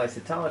does go as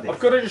a TARDIS. I've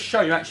got to just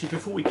show you actually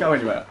before we go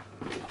anywhere.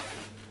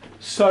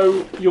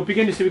 So you'll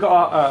begin to see we've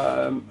got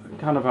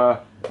kind of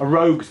a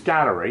rogues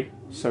gallery.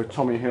 So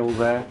Tommy Hill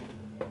there.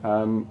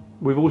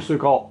 We've also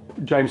got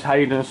James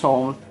Hayden and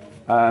so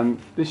on.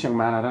 This young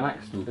man had an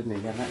accident, didn't he?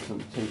 He had an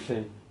accident at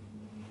TT.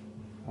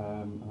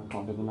 I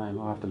can't do the name.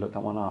 I'll have to look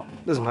that one up.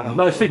 Doesn't matter.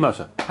 No, Steve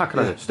Mercer. How can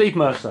I do it? Steve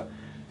Mercer.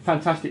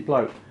 Fantastic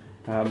bloke.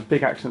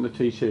 Big accident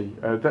at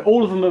TT.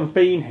 All of them have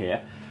been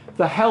here.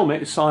 The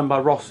helmet is signed by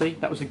Rossi.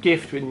 That was a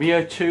gift in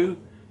year 2.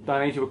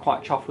 Dainese were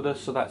quite chuffed with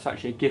us, so that's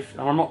actually a gift.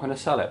 And I'm not going to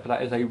sell it, but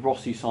that is a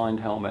Rossi signed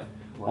helmet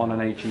on an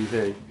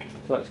HEV.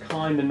 So that's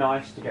kind of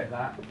nice to get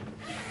that.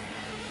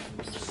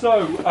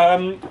 So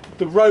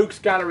the Rogues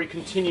Gallery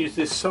continues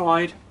this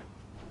side.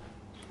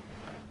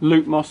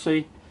 Luke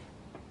Mossy,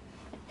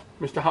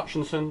 Mr.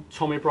 Hutchinson,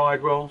 Tommy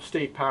Bridewell,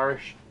 Steve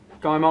Parrish,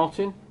 Guy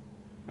Martin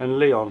and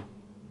Leon.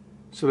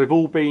 So they've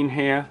all been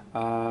here.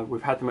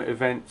 We've had them at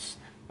events.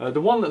 The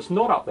one that's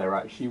not up there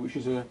actually, which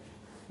is a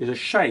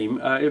shame,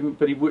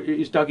 but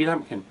is Dougie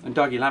Lampkin. And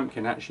Dougie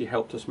Lampkin actually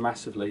helped us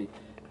massively,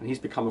 and he's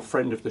become a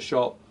friend of the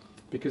shop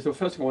because the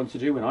first thing I wanted to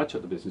do when I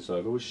took the business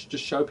over was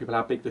just show people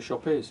how big the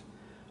shop is.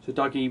 So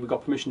Dougie, we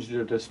got permission to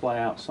do a display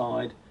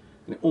outside.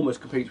 and it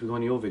almost competes with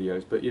one of your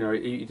videos. But you know,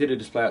 he did a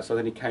display outside,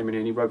 then he came in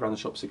and he rode around the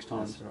shop 6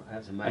 times. That's right,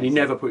 that's amazing. And he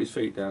never put his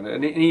feet down.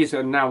 And he's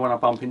now when I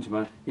bump into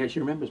him, he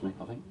actually remembers me,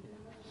 I think.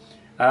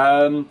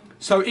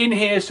 So in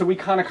here, so we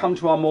kind of come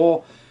to our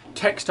more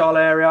textile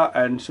area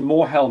and some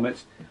more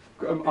helmets.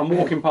 I'm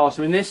walking past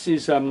them, and this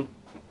is the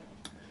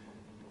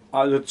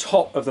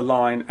top of the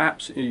line,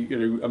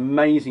 absolutely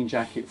amazing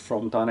jacket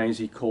from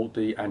Dainese called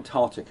the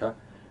Antarctica,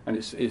 and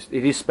it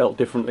is spelt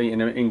differently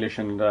in English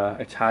and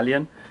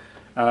Italian,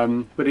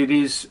 but it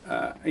is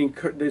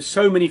there's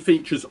so many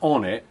features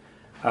on it,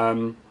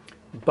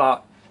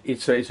 but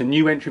it's a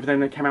new entry for them.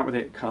 They came out with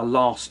it kind of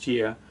last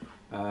year,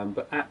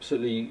 but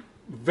absolutely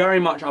very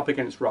much up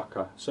against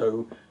Rucker.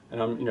 So,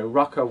 and you know,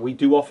 Rucker, we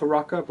do offer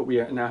Rucker, but we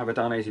now have a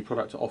Dainese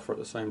product to offer at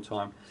the same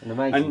time. It's an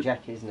amazing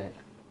jacket, isn't it?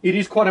 It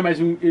is quite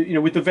amazing, you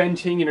know, with the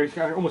venting, you know, it's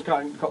almost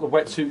got the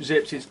wetsuit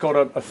zips. It's got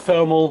a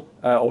thermal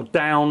or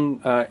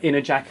down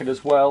inner jacket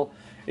as well.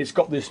 It's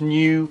got this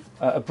new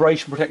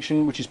abrasion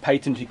protection, which is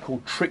patented,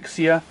 called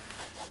Trixia,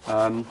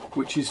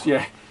 which is,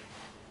 yeah,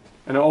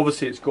 and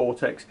obviously it's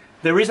Gore-Tex.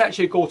 There is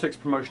actually a Gore-Tex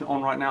promotion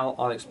on right now.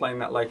 I'll explain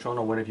that later on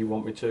or whenever you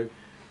want me to.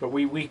 But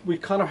we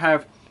kind of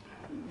have,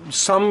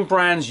 some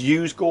brands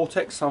use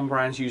Gore-Tex, some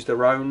brands use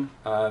their own.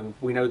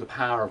 We know the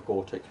power of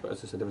Gore-Tex, but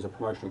as I said, there was a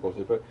promotion of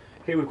Gore-Tex. But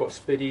here we've got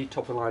Spidey,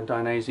 top of the line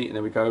Dainese, and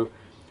then we go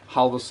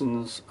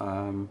Halversons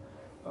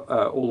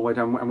all the way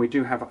down. And we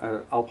do have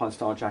Alpine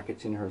style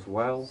jackets in here as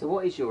well. So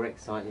what is your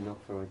exciting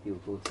offer with your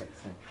Gore-Tex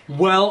then?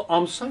 Well,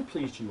 I'm so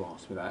pleased you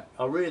asked me that.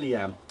 I really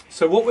am.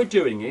 So what we're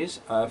doing is,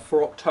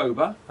 for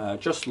October,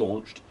 just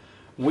launched,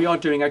 we are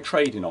doing a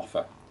trade-in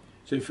offer.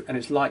 So and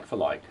it's like for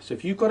like. So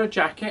if you've got a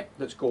jacket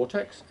that's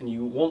Gore-Tex and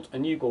you want a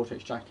new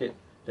Gore-Tex jacket,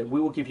 then we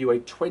will give you a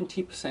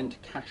 20%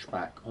 cash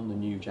back on the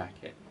new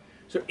jacket.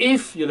 So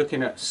if you're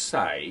looking at,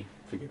 say,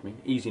 forgive me,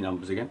 easy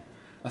numbers again,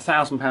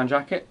 £1,000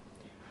 jacket,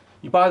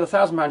 you buy the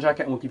 £1,000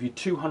 jacket and we'll give you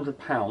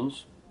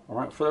 £200, all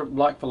right, for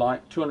like,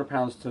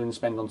 £200 to then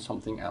spend on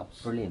something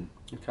else. Brilliant.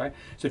 Okay,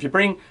 so if you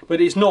bring, but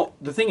it's not,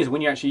 the thing is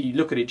when you actually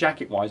look at it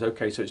jacket-wise,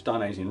 okay, so it's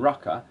Dainese and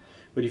Rucker,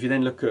 but if you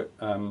then look at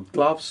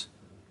gloves,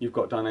 you've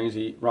got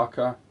Dainese,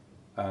 Rucker,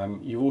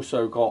 you've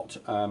also got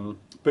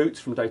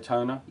boots from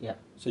Daytona. Yeah.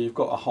 So you've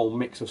got a whole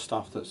mix of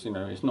stuff that's, you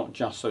know, it's not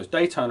just, so it's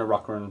Daytona,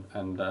 Rucker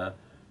and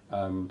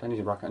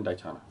Dainese, Rucker and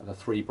Daytona are the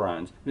 3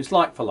 brands. And it's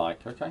like for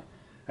like, okay?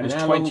 And it's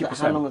 20%.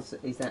 How long is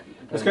that?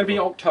 It's going to be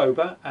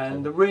October,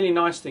 and the really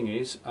nice thing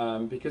is,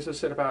 because I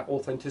said about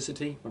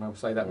authenticity, when I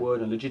say that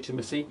word, and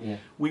legitimacy,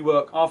 we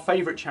work, our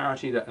favourite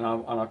charity that, and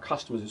our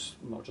customers, is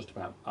not just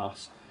about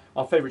us,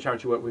 our favourite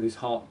charity we work with is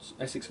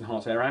Essex and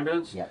Hearts Air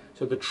Ambulance. Yeah.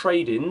 So the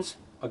trade-ins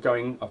are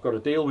going, I've got a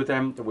deal with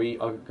them that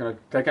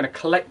they're going to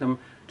collect them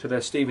to their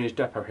Stevenage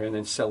depot here and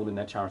then sell them in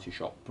their charity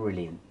shop.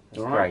 Brilliant.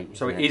 That's great.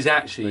 So it is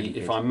actually, really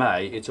if good. I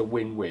may, it's a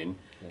win-win.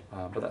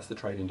 Yeah. But that's the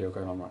trade-in deal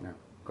going on right now.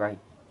 Great.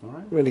 All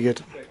right. Really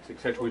good.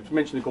 Etc. We've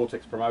mentioned the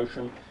Gore-Tex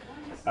promotion.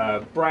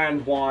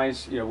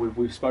 Brand-wise, you know,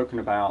 we've spoken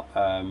about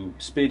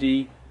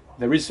Spidey.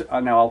 There is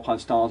now Alpine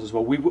Stars as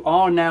well. We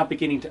are now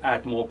beginning to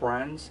add more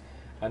brands,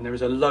 and there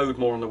is a load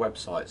more on the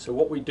website. So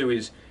what we do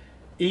is,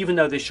 even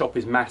though this shop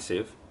is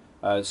massive,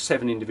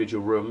 7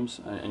 individual rooms,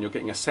 and you're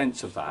getting a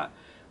sense of that,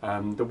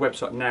 the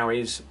website now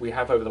is, we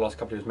have over the last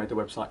couple of years made the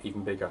website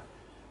even bigger.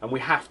 And we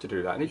have to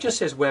do that. And it just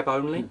says web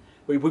only.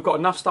 We've got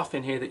enough stuff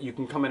in here that you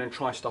can come in and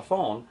try stuff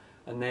on,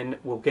 and then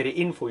we'll get it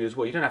in for you as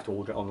well. You don't have to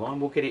order it online,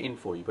 we'll get it in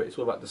for you, but it's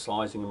all about the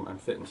sizing and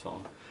fit and so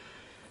on.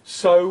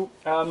 So,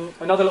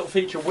 another little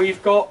feature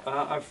we've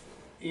got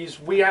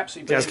is we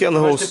absolutely, let's get on the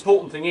the horse. most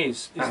important thing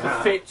is the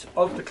fit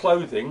of the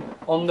clothing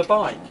on the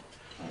bike.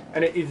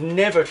 And it is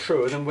never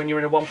truer than when you're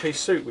in a one-piece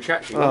suit, which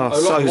actually,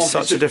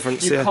 such a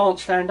difference. You can't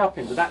stand up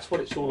in, but that's what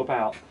it's all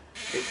about.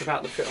 It's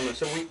about the fit on it.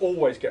 So we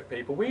always get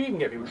people, we even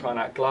get people trying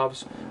out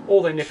gloves,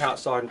 or they nip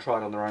outside and try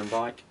it on their own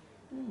bike.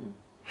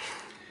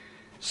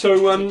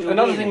 So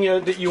another thing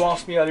that you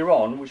asked me earlier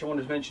on, which I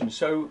wanted to mention,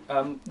 so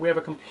we have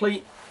a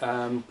complete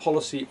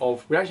policy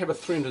of, we actually have a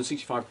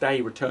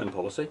 365-day return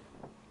policy.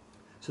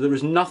 So there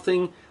is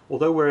nothing,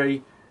 although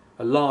we're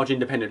a large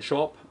independent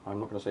shop, I'm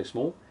not going to say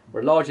small,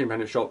 we're a large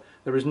independent shop,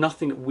 there is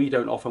nothing that we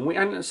don't offer.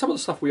 And some of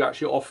the stuff we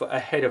actually offer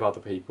ahead of other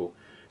people.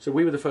 So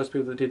we were the first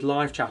people that did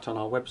live chat on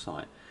our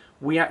website.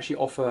 We actually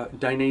offer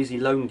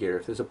Dainese loan gear.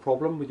 If there's a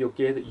problem with your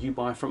gear that you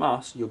buy from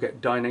us, you'll get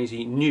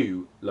Dainese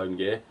new loan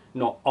gear,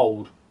 not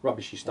old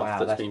rubbishy stuff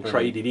that's been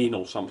traded in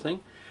or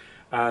something.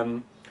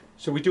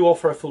 So we do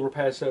offer a full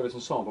repair service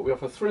and so on, but we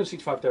offer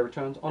 365-day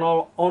returns. On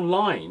our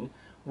online,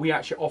 we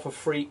actually offer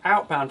free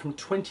outbound from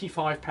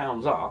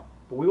 £25 up,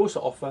 but we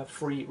also offer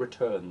free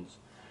returns.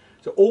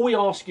 So all we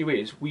ask you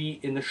is,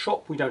 in the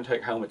shop we don't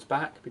take helmets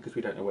back because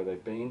we don't know where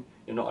they've been.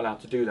 You're not allowed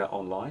to do that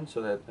online.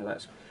 So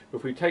that's.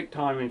 If we take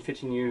time in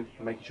fitting you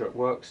and making sure it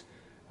works,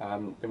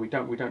 then we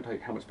don't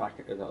take helmets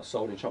back that are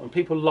sold in shop. And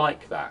people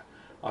like that.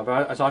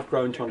 As I've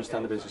grown to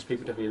understand the business,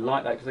 people definitely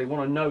like that because they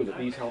want to know that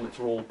these helmets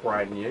are all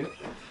brand new.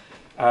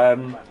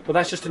 But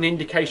that's just an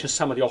indication of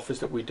some of the offers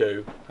that we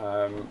do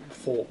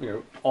for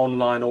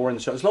online or in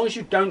the shop. As long as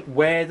you don't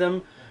wear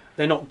them,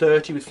 they're not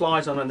dirty with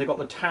flies on them, they've got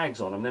the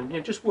tags on them, then you know,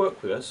 just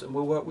work with us and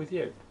we'll work with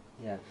you.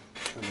 Yeah.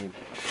 I mean,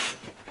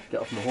 get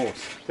off my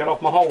horse. Get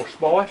off my horse,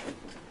 boy.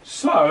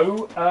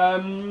 So,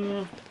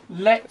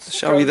 let's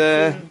Shall we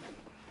there?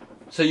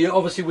 So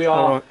obviously we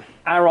are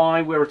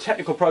Arai, we're a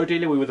technical pro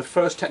dealer. We were the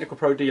first technical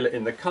pro dealer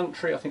in the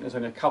country. I think there's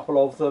only a couple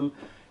of them.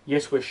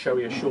 Yes, we're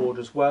Shoei assured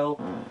as well.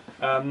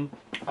 I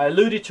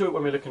alluded to it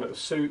when we were looking at the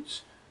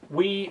suits.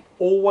 We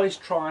always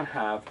try and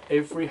have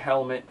every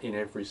helmet in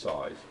every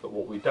size, but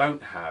what we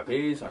don't have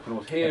is, I can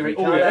always hear Every it,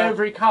 colour.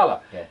 every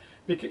colour. Yeah.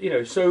 Because, you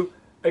know, so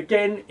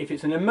again, if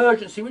it's an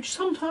emergency, which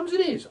sometimes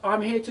it is,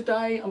 I'm here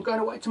today, I'm going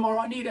away tomorrow,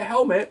 I need a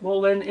helmet. Well,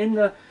 then in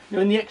the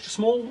in the extra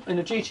small, in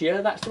the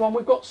GTR, that's the one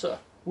we've got, sir.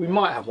 We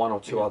might have one or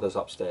two others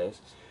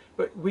upstairs,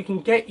 but we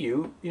can get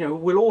you. You know,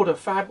 we'll order.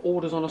 Fab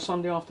orders on a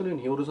Sunday afternoon.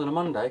 He orders on a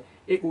Monday.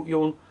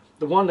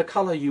 The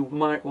colour you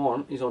might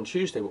want is on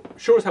Tuesday.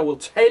 Sure as hell, we'll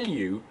tell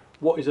you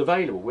what is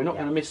available. We're not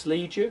going to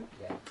mislead you.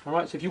 Yeah. All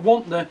right. So if you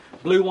want the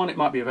blue one, it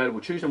might be available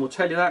Tuesday. And we'll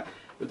tell you that.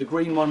 But the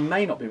green one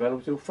may not be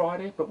available till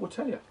Friday. But we'll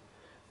tell you.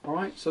 All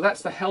right. So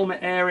that's the helmet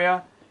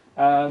area.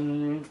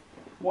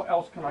 What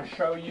else can I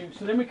show you?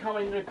 So then we come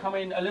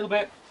in a little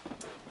bit.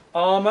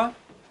 Armour.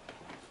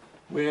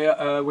 We've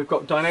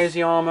got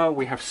Dainese armour,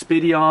 we have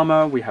Spidey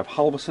armour, we have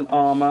Halverson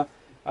armour,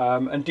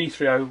 and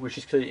D30, which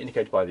is clearly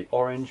indicated by the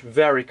orange.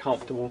 Very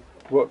comfortable,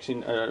 works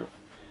in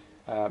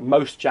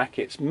most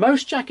jackets.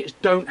 Most jackets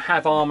don't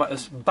have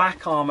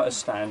back armour as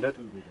standard.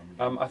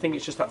 I think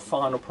it's just that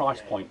final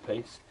price point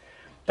piece.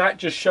 That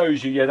just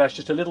shows you, yeah, that's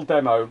just a little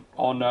demo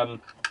on,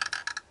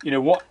 you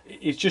know, what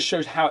it just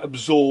shows how it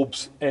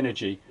absorbs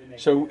energy.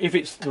 So if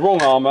it's the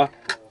wrong armour,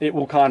 it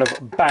will kind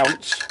of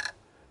bounce,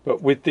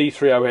 but with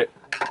D30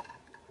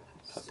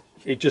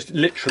 it just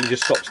literally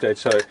just stops dead.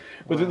 So,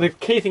 but the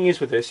key thing is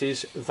with this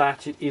is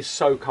that it is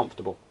so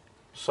comfortable,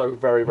 so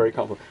very, very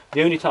comfortable.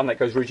 The only time that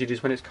goes rigid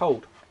is when it's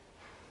cold.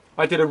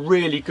 I did a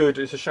really good.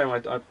 It's a shame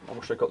I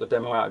wish I got the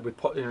demo out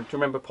with. Do you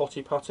remember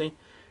Potty Putty?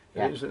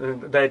 Yeah. It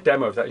was, their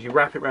demo of that is you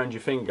wrap it around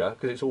your finger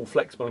because it's all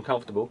flexible and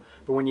comfortable.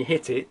 But when you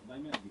hit it,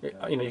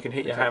 you know, you can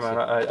hit your hammer.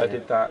 I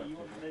did that.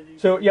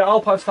 So yeah,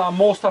 Alpine Star,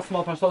 more stuff from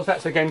Alpine Stars.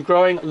 That's again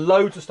growing.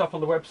 Loads of stuff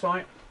on the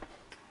website.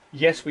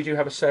 Yes, we do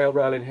have a sail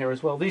rail in here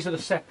as well. These are the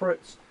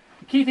separates.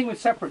 The key thing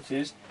with separates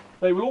is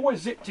they will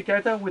always zip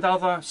together with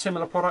other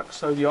similar products.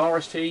 So the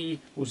RST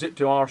will zip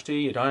to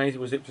RST, your Dainese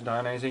will zip to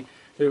Dainese.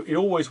 So it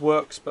always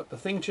works, but the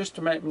thing just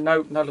to make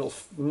note, another little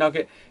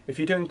nugget, if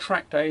you're doing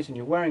track days and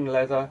you're wearing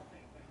leather,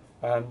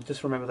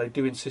 just remember they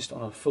do insist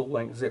on a full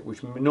length zip,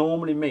 which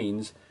normally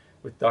means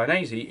with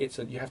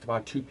Dainese, you have to buy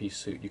a two-piece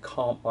suit. You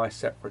can't buy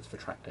separates for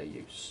track day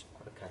use.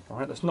 Okay. All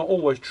right, that's not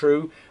always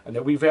true, and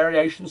there'll be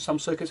variations. Some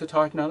circuits are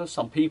tighter than others.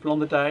 Some people on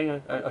the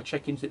day are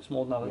checking zips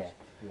more than others.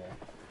 Yeah, yeah.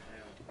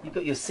 You've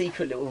got your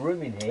secret little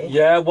room in here.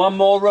 Yeah, one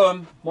more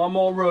room,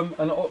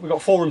 and we've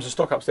got 4 rooms of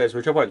stock upstairs,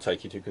 which I won't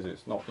take you to because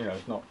it's not, you know,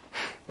 it's not.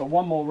 But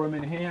one more room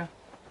in here.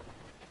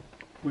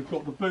 We've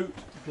got the boot,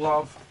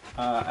 glove,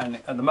 and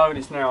at the moment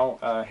it's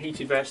now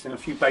heated vest and a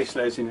few base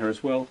layers in here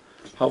as well.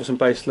 Halverson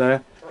base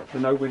layer, the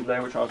no wind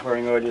layer, which I was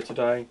wearing earlier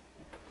today.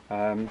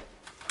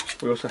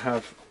 We also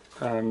have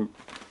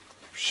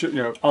you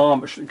know,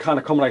 armour, kind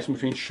of combination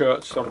between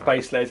shirts, sort of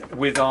base layers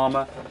with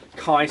armour.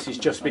 Kais is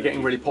just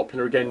getting really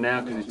popular again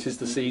now because it is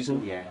the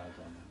season. Yeah.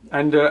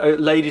 And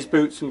ladies'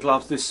 boots and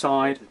gloves this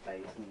side.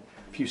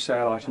 A few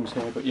sale items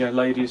here, but yeah,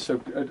 ladies. So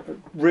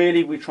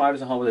really, we try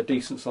as a whole with a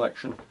decent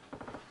selection.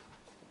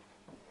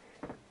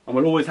 And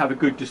we'll always have a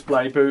good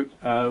display boot.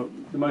 The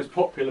most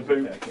popular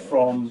boot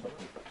from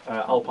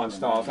Alpine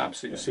Stars,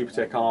 absolutely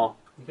Supertech R.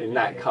 In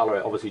that colour,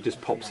 it obviously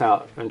just pops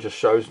out and just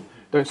shows.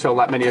 Don't sell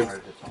that many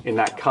of in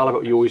that colour,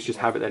 but you always just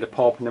have it there to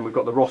pop. And then we've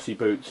got the Rossi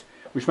boots,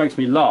 which makes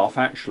me laugh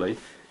actually,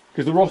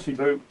 because the Rossi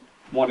boot,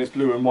 one is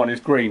blue and one is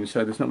green,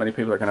 so there's not many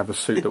people that can have a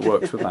suit that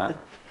works with that.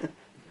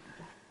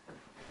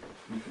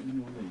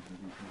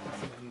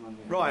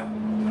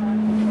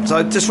 Right,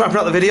 so just wrapping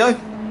up the video.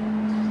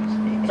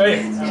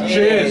 Hey,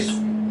 cheers!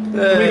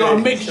 We got a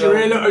mixture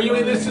here. Look, are you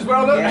in this as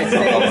well? Look?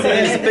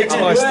 There's the big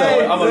spice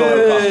stuff. I'm a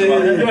loyal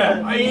customer.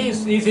 Yeah,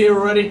 he's here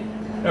already.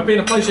 It's been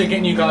a pleasure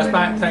getting you guys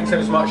back. Thanks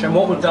ever so much. And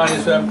what we've done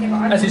is,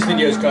 as this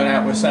video's going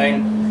out, we're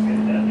saying,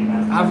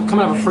 come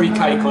and have a free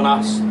cake on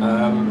us.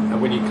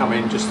 And when you come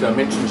in, just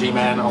mention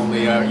G-Man on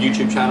the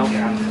YouTube channel.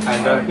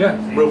 And yeah,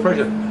 real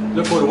pleasure.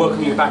 Look forward to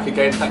welcoming you back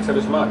again. Thanks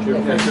ever so much. You're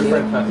a good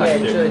friend.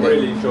 Thank you.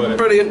 Really enjoyed it.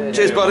 Brilliant.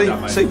 Cheers, buddy.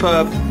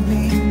 Superb.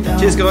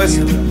 Cheers, guys.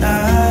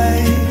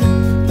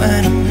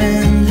 When I'm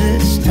in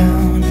this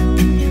town,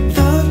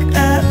 look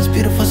at those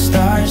beautiful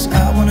stars.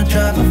 I wanna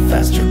drive a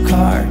faster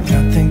car.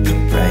 Nothing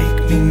can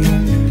break me, no,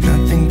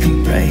 nothing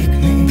can break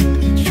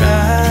me.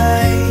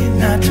 Try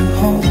not to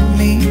hold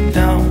me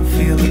down.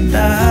 Feel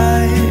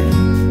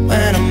alive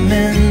when I'm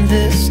in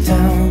this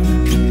town.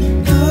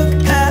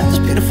 Look at those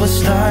beautiful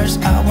stars.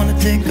 I wanna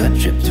take a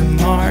trip to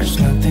Mars.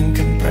 Nothing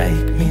can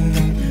break me,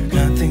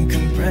 no, nothing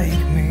can break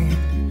me.